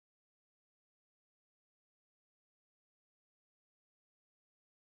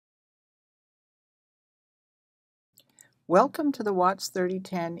Welcome to the Watts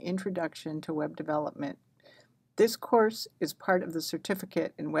 3010 Introduction to Web Development. This course is part of the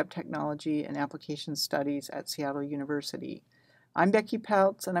Certificate in Web Technology and Application Studies at Seattle University. I'm Becky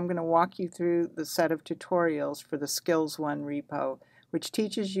Peltz, and I'm going to walk you through the set of tutorials for the Skills 1 repo, which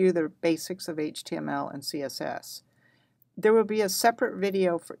teaches you the basics of HTML and CSS. There will be a separate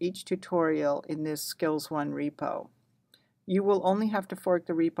video for each tutorial in this Skills 1 repo. You will only have to fork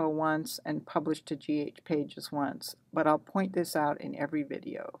the repo once and publish to GH pages once, but I'll point this out in every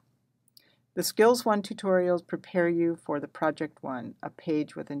video. The Skills 1 tutorials prepare you for the Project 1, a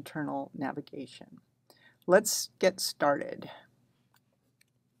page with internal navigation. Let's get started.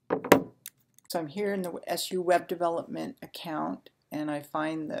 So I'm here in the SU Web Development account, and I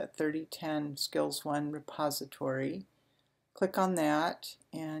find the 3010 Skills 1 repository. Click on that,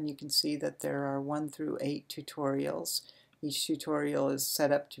 and you can see that there are 1 through 8 tutorials. Each tutorial is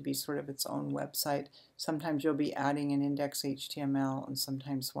set up to be sort of its own website. Sometimes you'll be adding an index HTML, and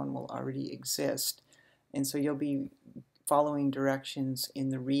sometimes one will already exist. And so you'll be following directions in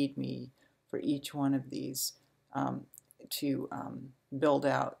the README for each one of these to build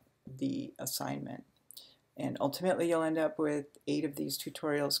out the assignment. And ultimately you'll end up with 8 of these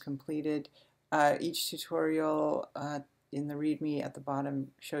tutorials completed. Each tutorial in the README at the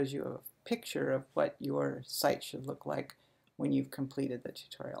bottom shows you a picture of what your site should look like when you've completed the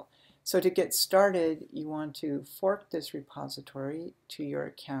tutorial. So to get started, you want to fork this repository to your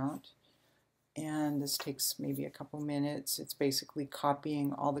account, and this takes maybe a couple minutes. It's basically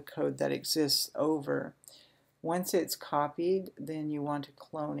copying all the code that exists over. Once it's copied, then you want to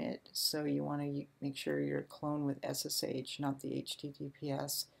clone it. So you want to make sure you're cloned with SSH, not the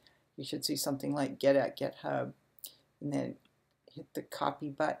HTTPS. You should see something like get at GitHub, and then hit the copy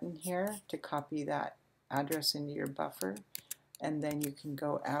button here to copy that address into your buffer, and then you can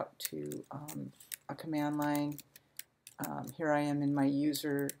go out to a command line. Here I am in my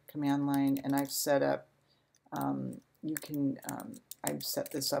user command line, and I've set up, I've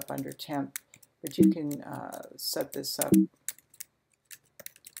set this up under temp, but you can set this up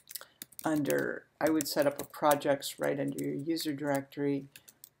under, I would set up a projects right under your user directory,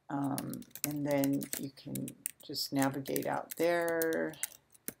 and then you can just navigate out there.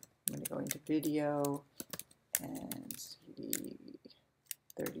 I'm going to go into video and CD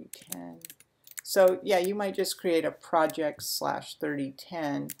 3010. So yeah, you might just create a project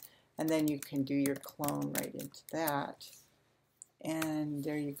 /3010, and then you can do your clone right into that. And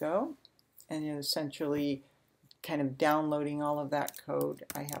there you go. And you're essentially kind of downloading all of that code.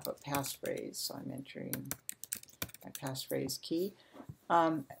 I have a passphrase, so I'm entering my passphrase key.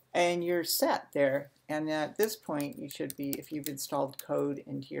 And you're set there. And at this point, you should be, if you've installed code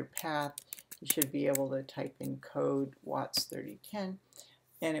into your path, you should be able to type in code Watts 3010,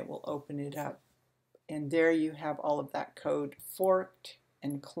 and it will open it up. And there you have all of that code forked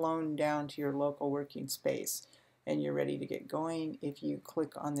and cloned down to your local working space. And you're ready to get going. If you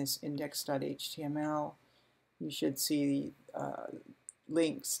click on this index.html, you should see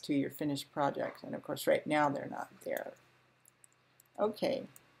links to your finished project. And of course, right now they're not there. Okay.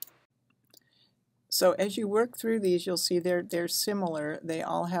 So as you work through these, you'll see they're similar. They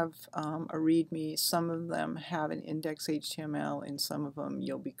all have a README. Some of them have an index HTML, and some of them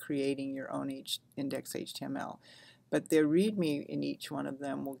you'll be creating your own index HTML. But the README in each one of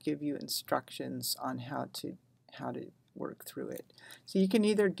them will give you instructions on how to work through it. So you can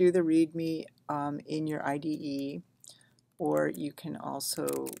either do the README in your IDE, or you can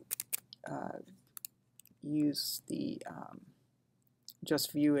also use the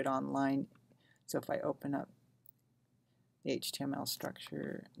just view it online. So if I open up the HTML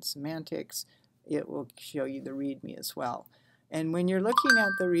structure and semantics, it will show you the README as well. And when you're looking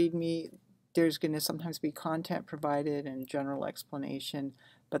at the README, there's going to sometimes be content provided and general explanation,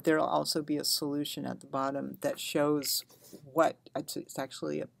 but there will also be a solution at the bottom that shows what, it's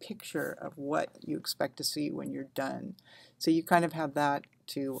actually a picture of what you expect to see when you're done. So you kind of have that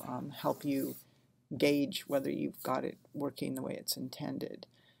to help you gauge whether you've got it working the way it's intended.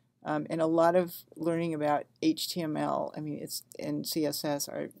 And a lot of learning about HTML, and CSS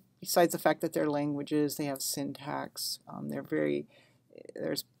are, besides the fact that they're languages, they have syntax.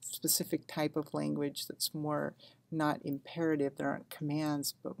 There's a specific type of language that's more not imperative. There aren't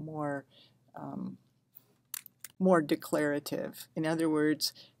commands, but more declarative. In other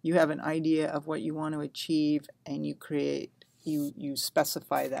words, you have an idea of what you want to achieve, and you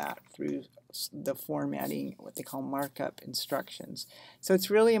specify that through the formatting, what they call markup instructions. So it's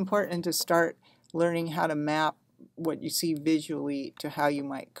really important to start learning how to map what you see visually to how you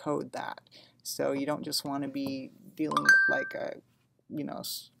might code that. So you don't just want to be dealing with like a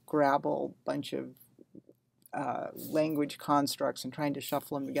Scrabble bunch of language constructs and trying to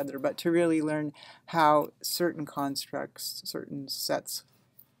shuffle them together, but to really learn how certain constructs, certain sets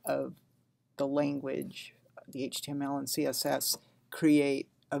of the language, the HTML and CSS, create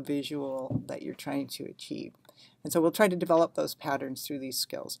a visual that you're trying to achieve. And so we'll try to develop those patterns through these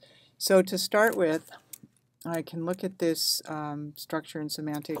skills. So to start with, I can look at this structure and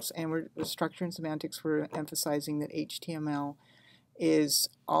semantics, and with structure and semantics, we're emphasizing that HTML is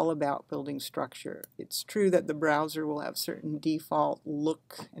all about building structure. It's true that the browser will have certain default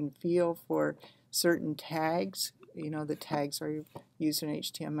look and feel for certain tags. You know, the tags are used in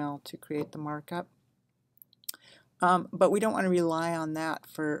HTML to create the markup. But we don't want to rely on that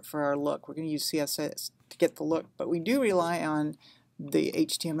for our look. We're going to use CSS to get the look, but we do rely on the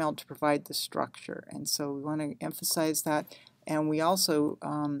HTML to provide the structure. And so we want to emphasize that. And we also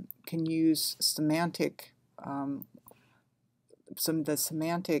can use semantic some of the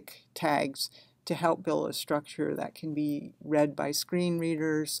semantic tags to help build a structure that can be read by screen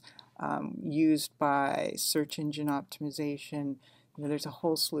readers, used by search engine optimization. You know, there's a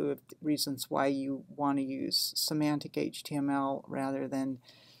whole slew of reasons why you want to use semantic HTML rather than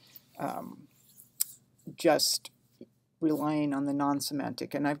just relying on the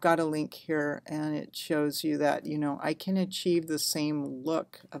non-semantic. And I've got a link here, and it shows you that, you know, I can achieve the same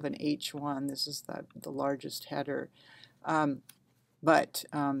look of an H1. This is the largest header. But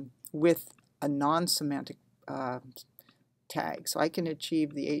with a non-semantic tag. So I can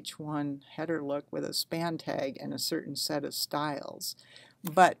achieve the H1 header look with a span tag and a certain set of styles.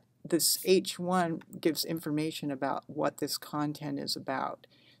 But this H1 gives information about what this content is about.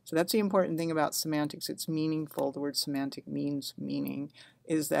 So that's the important thing about semantics. It's meaningful. The word semantic means meaning,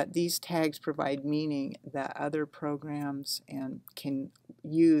 is that these tags provide meaning that other programs can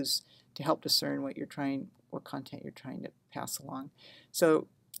use to help discern what content you're trying to pass along. So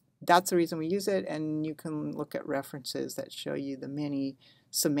that's the reason we use it, and you can look at references that show you the many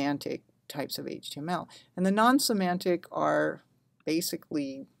semantic types of HTML. And the non-semantic are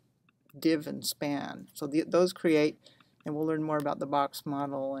basically div and span. So those create, and we'll learn more about the box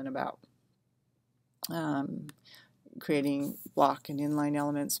model and about creating block and inline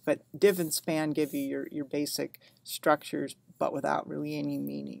elements, but div and span give you your basic structures, but without really any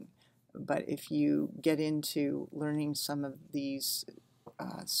meaning. But if you get into learning some of these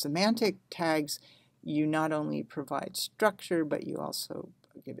semantic tags, you not only provide structure, but you also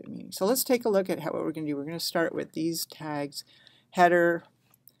give it meaning. So let's take a look at what we're going to do. We're going to start with these tags: header,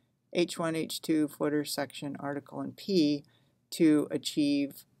 H1, H2, footer, section, article, and P, to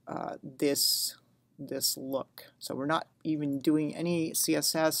achieve this look. So we're not even doing any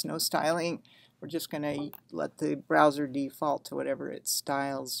CSS, no styling. We're just going to let the browser default to whatever it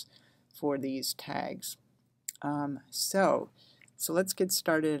styles for these tags. So let's get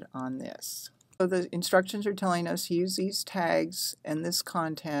started on this. So the instructions are telling us use these tags and this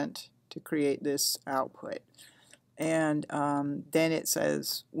content to create this output. And then it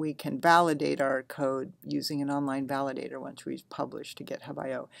says we can validate our code using an online validator once we've published to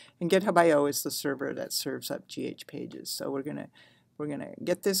GitHub.io. And GitHub.io is the server that serves up GH pages. So we're gonna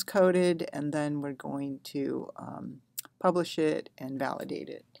get this coded, and then we're going to publish it and validate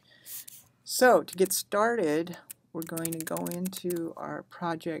it. So to get started, we're going to go into our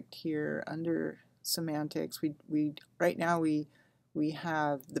project here under semantics. Right now we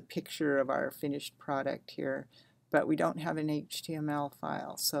have the picture of our finished product here, but we don't have an HTML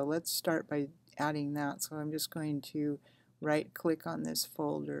file. So let's start by adding that. So I'm just going to right-click on this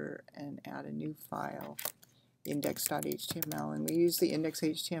folder and add a new file, index.html. And we use the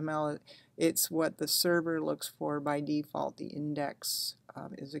index.html. It's what the server looks for by default. The index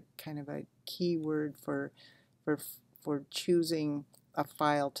is a kind of a keyword for choosing a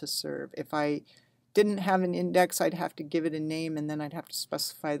file to serve. If I didn't have an index, I'd have to give it a name, and then I'd have to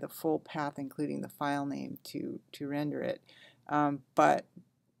specify the full path, including the file name, to render it. But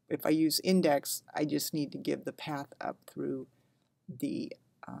if I use index, I just need to give the path up through the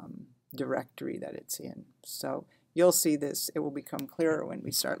directory that it's in. So you'll see this. It will become clearer when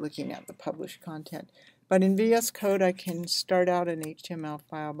we start looking at the published content. But in VS Code, I can start out an HTML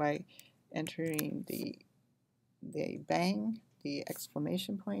file by entering the bang, the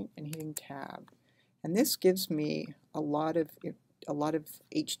exclamation point, and hitting tab. And this gives me a lot of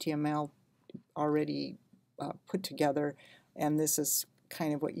HTML already put together, and this is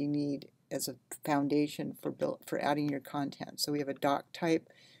kind of what you need as a foundation for adding your content. So we have a doc type,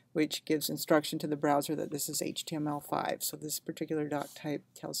 which gives instruction to the browser that this is HTML5. So this particular doc type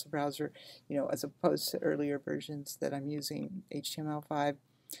tells the browser, you know, as opposed to earlier versions that I'm using HTML5,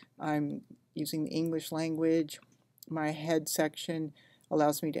 I'm using the English language. My head section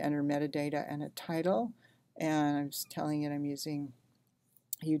allows me to enter metadata and a title, and I'm just telling it I'm using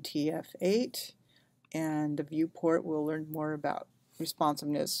UTF-8, and the viewport. We'll learn more about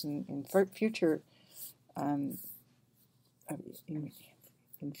responsiveness in future in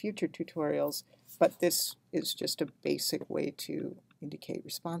future tutorials, but this is just a basic way to indicate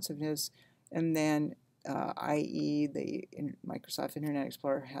responsiveness. And then IE, the Microsoft Internet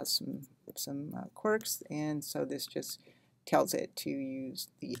Explorer, has some quirks, and so this just tells it to use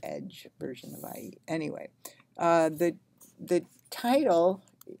the Edge version of IE. Anyway, the title,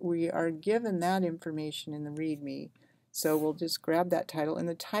 we are given that information in the README, so we'll just grab that title, and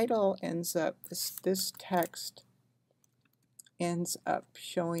the title ends up, this text ends up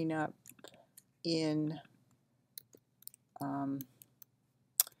showing up in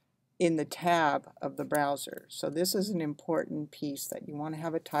the tab of the browser. So this is an important piece, that you want to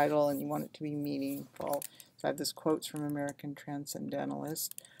have a title and you want it to be meaningful. So I have this quotes from American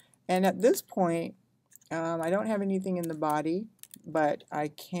Transcendentalist. And at this point, I don't have anything in the body, but I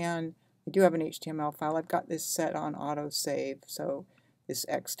do have an HTML file. I've got this set on autosave, so this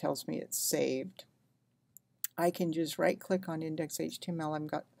X tells me it's saved. I can just right click on index.html. I've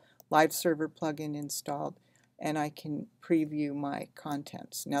got live server plugin installed, and I can preview my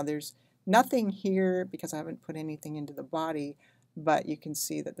contents. Now there's nothing here because I haven't put anything into the body, but you can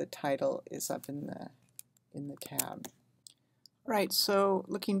see that the title is up in the tab. Right, so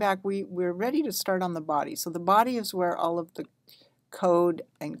looking back, we're ready to start on the body. So the body is where all of the code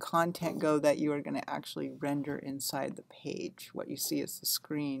and content go that you are going to actually render inside the page. What you see is the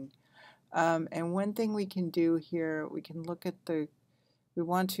screen. And one thing we can do here, we can look at we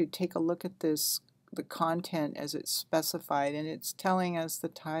want to take a look at the content as it's specified, and it's telling us the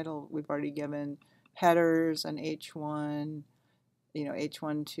title. We've already given headers and H1,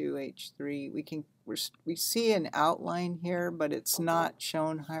 H1 to H3. We see an outline here, but it's not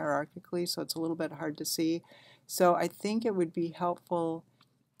shown hierarchically, so it's a little bit hard to see. So I think it would be helpful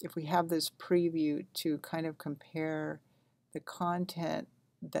if we have this preview to kind of compare the content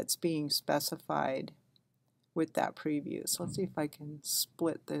that's being specified with that preview. So let's see if I can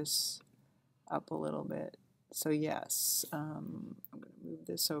split this up a little bit. So yes, I'm going to move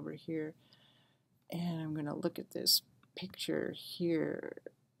this over here, and I'm going to look at this picture here.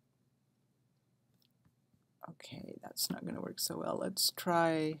 Okay, that's not going to work so well. Let's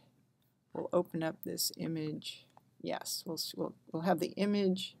try, we'll open up this image. Yes, we'll have the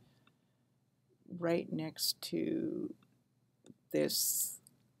image right next to this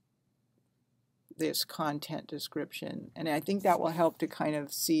content description, and I think that will help to kind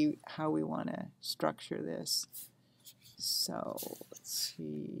of see how we want to structure this. So let's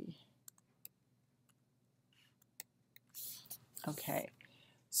see. Okay,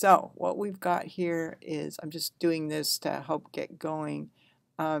 so what we've got here is, I'm just doing this to help get going,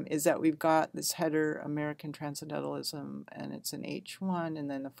 is that we've got this header, American Transcendentalism, and it's an H1, and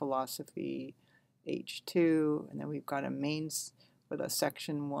then the philosophy H2, and then we've got a mains with a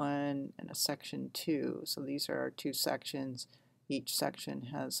section 1 and a section 2. So these are our two sections. Each section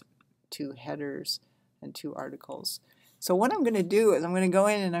has 2 headers and 2 articles. So what I'm going to do is I'm going to go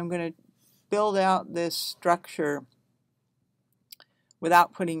in and I'm going to build out this structure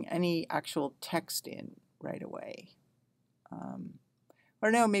without putting any actual text in right away.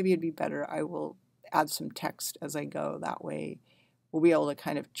 Or no, maybe it'd be better, I will add some text as I go. That way we'll be able to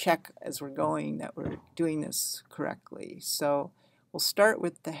kind of check as we're going that we're doing this correctly. So we'll start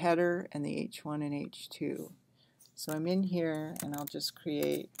with the header and the H1 and H2. So I'm in here and I'll just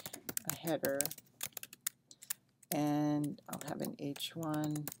create a header, and I'll have an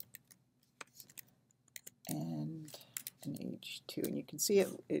H1 and an H2, and you can see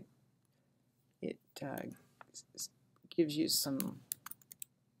it gives you some,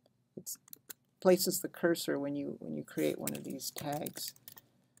 it places the cursor when you create one of these tags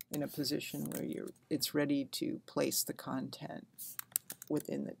in a position where it's ready to place the content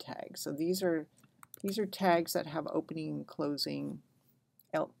within the tag. So these are tags that have opening and closing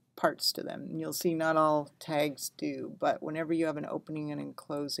parts to them. And you'll see not all tags do, but whenever you have an opening and a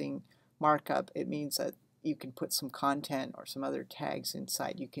closing markup, it means that you can put some content or some other tags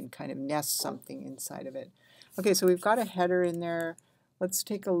inside. You can kind of nest something inside of it. Okay, so we've got a header in there. Let's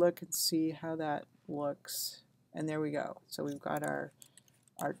take a look and see how that looks. And there we go. So we've got our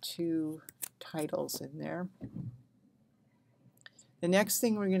 2 titles in there. The next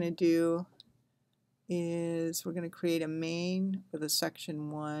thing we're going to do is we're going to create a main with a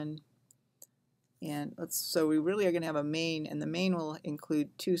section 1. And so we really are going to have a main, and the main will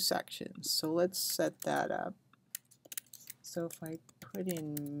include 2 sections. So let's set that up. So if I put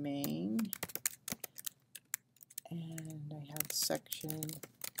in main, and I have section,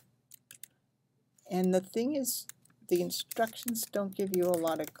 And the thing is, the instructions don't give you a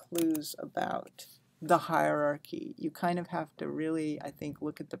lot of clues about the hierarchy. You kind of have to really, I think,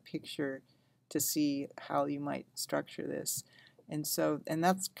 look at the picture to see how you might structure this. And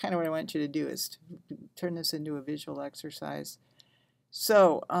that's kind of what I want you to do, is to turn this into a visual exercise.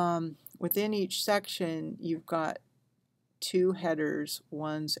 So within each section, you've got two headers.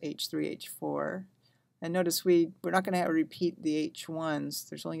 One's H3, H4. And notice we're not going to repeat the H1s.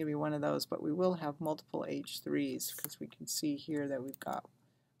 There's only going to be one of those, but we will have multiple H3s because we can see here that we've got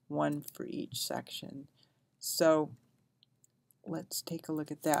one for each section. So let's take a look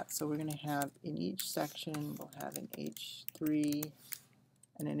at that. So we're going to have in each section, we'll have an H3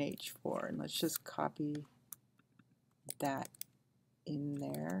 and an H4. And let's just copy that in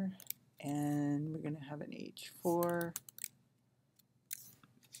there. And we're going to have an H4.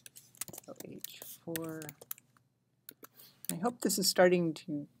 So H4. I hope this is starting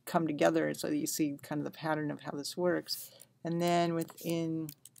to come together so that you see kind of the pattern of how this works. And then within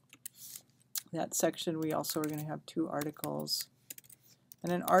that section, we also are going to have two articles.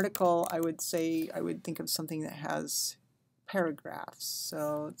 And an article, I would think of something that has paragraphs.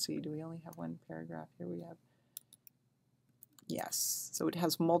 So let's see, do we only have one paragraph here? We have, yes. So it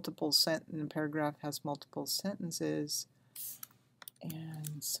has multiple sentences, a paragraph has multiple sentences.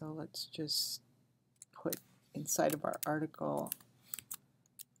 And so let's just put inside of our article,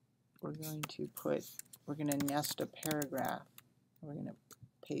 we're going to nest a paragraph. We're going to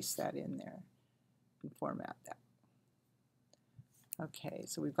paste that in there and format that. Okay,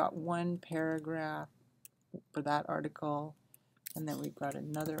 so we've got one paragraph for that article, and then we've got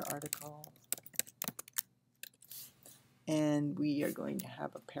another article, and we are going to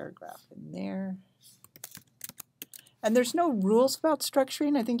have a paragraph in there. And there's no rules about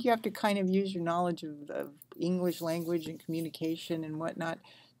structuring. I think you have to kind of use your knowledge of English language and communication and whatnot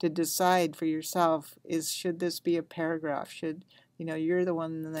to decide for yourself, should this be a paragraph? Should, you're the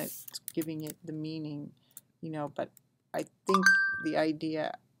one that's giving it the meaning, but I think the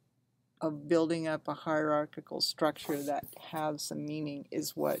idea of building up a hierarchical structure that has some meaning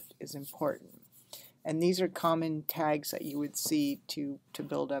is what is important. And these are common tags that you would see to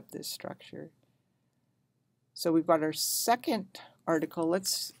build up this structure. So we've got our second article.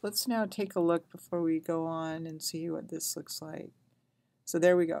 Let's now take a look before we go on and see what this looks like. So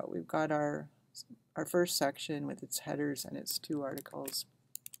there we go. We've got our first section with its headers and its two articles.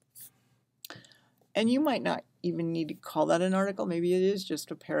 And you might not even need to call that an article. Maybe it is just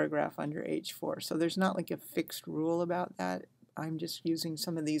a paragraph under H4. So there's not like a fixed rule about that. I'm just using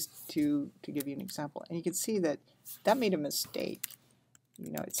some of these to give you an example. And you can see that made a mistake.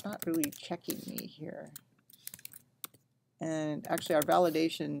 It's not really checking me here. And actually our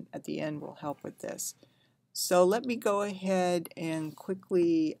validation at the end will help with this. So let me go ahead and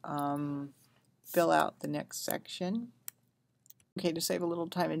quickly fill out the next section. Okay, to save a little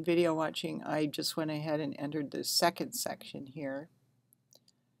time in video watching, I just went ahead and entered the second section here.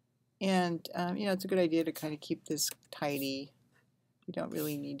 And it's a good idea to kind of keep this tidy. You don't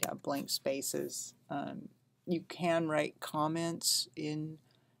really need to have blank spaces. You can write comments in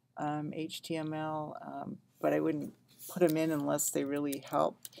HTML, but I wouldn't put them in unless they really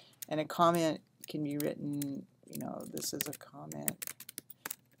help. And a comment can be written, this is a comment,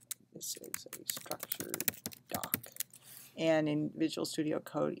 this is a structured doc. And in Visual Studio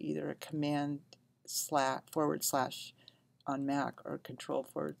Code, either a command / on Mac or control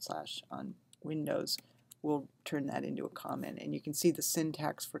 / on Windows will turn that into a comment. And you can see the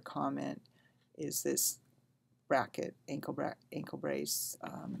syntax for comment is this bracket, ankle brace,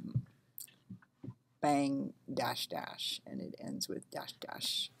 bang, dash, dash, and it ends with dash,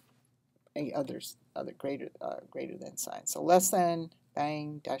 dash, and other greater than sign. So less than,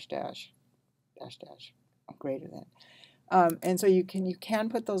 bang, dash, dash, dash, dash, greater than. And so you can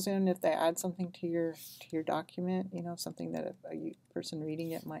put those in if they add something to your document, something that a person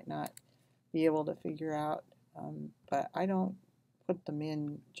reading it might not be able to figure out. But I don't put them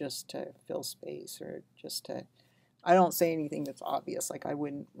in just to fill space or just to. I don't say anything that's obvious. Like I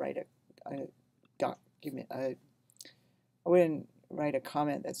wouldn't write a document. I wouldn't write a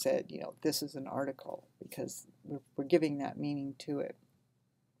comment that said, this is an article, because we're giving that meaning to it.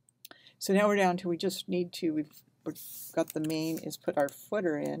 So now we're down to we've got the main is put our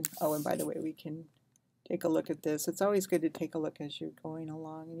footer in. Oh, and by the way, we can take a look at this. It's always good to take a look as you're going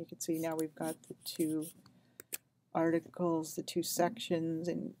along, and you can see now we've got the two articles, the two sections,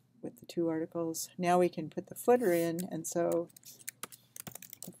 and with the two articles. Now we can put the footer in, and so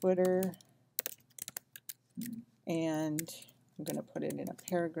the footer, and I'm going to put it in a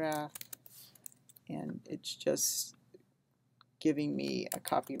paragraph, and it's just giving me a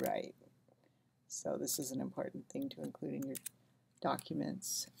copyright. So this is an important thing to include in your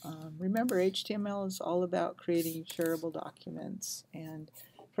documents. Remember, HTML is all about creating shareable documents and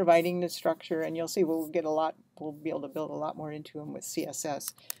providing the structure, and you'll see we'll be able to build a lot more into them with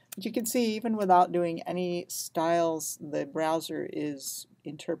CSS. But you can see even without doing any styles, the browser is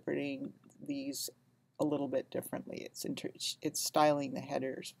interpreting these a little bit differently. It's styling the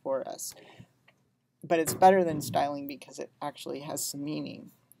headers for us. But it's better than styling because it actually has some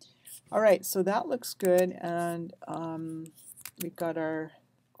meaning. All right, so that looks good, and we've got our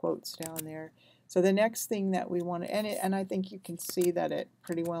quotes down there. So the next thing that we want to, and I think you can see that it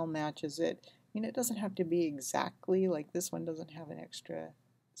pretty well matches it. I mean, it doesn't have to be exactly like this one doesn't have an extra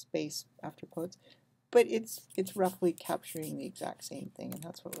space after quotes, but it's roughly capturing the exact same thing, and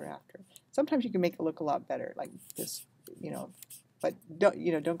that's what we're after. Sometimes you can make it look a lot better, like this, but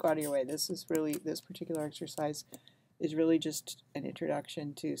don't go out of your way. This particular exercise is really just an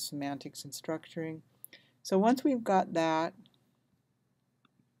introduction to semantics and structuring. So once we've got that,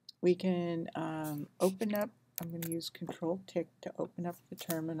 we can open up. I'm going to use Control-Tick to open up the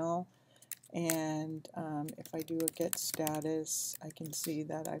terminal, and if I do a get status, I can see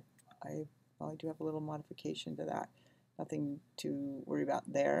that I do have a little modification to that. Nothing to worry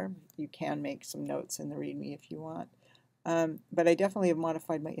about there. You can make some notes in the README if you want. But I definitely have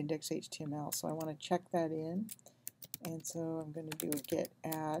modified my index HTML, so I want to check that in. And so I'm going to do a get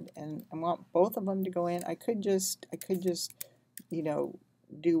add, and I want both of them to go in. I could just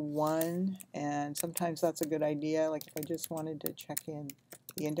do one, and sometimes that's a good idea. Like if I just wanted to check in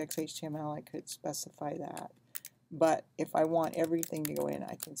the index HTML, I could specify that. But if I want everything to go in,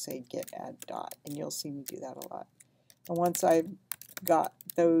 I can say get add dot, and you'll see me do that a lot. And once I've got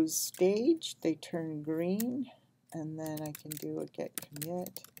those staged, they turn green, and then I can do a get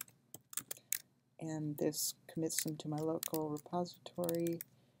commit, and this commits them to my local repository.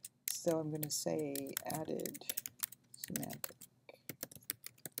 So I'm going to say added semantic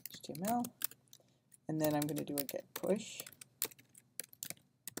HTML, and then I'm going to do a get push,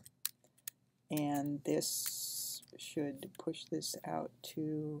 and this should push this out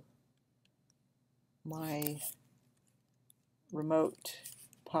to my remote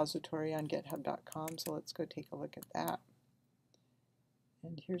repository on github.com. So let's go take a look at that.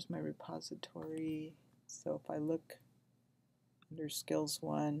 And here's my repository. So if I look under skills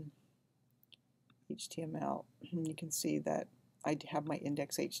 1 HTML, you can see that I have my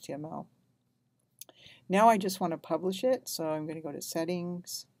index HTML. Now I just want to publish it, so I'm going to go to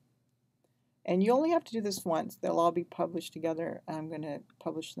settings, and you only have to do this once. They'll all be published together. I'm going to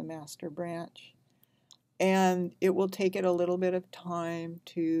publish the master branch, and it will take it a little bit of time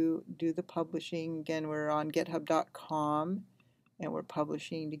to do the publishing. Again, we're on github.com and we're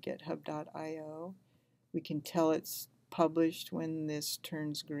publishing to github.io. We can tell it's published when this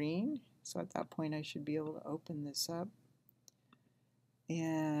turns green, so at that point I should be able to open this up.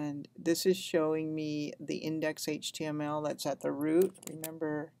 And this is showing me the index HTML that's at the root.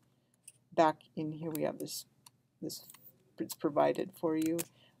 Remember, back in here we have this it's provided for you,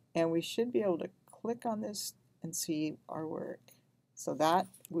 and we should be able to click on this and see our work. So that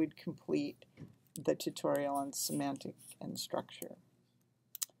would complete the tutorial on semantic and structure.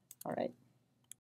 All right.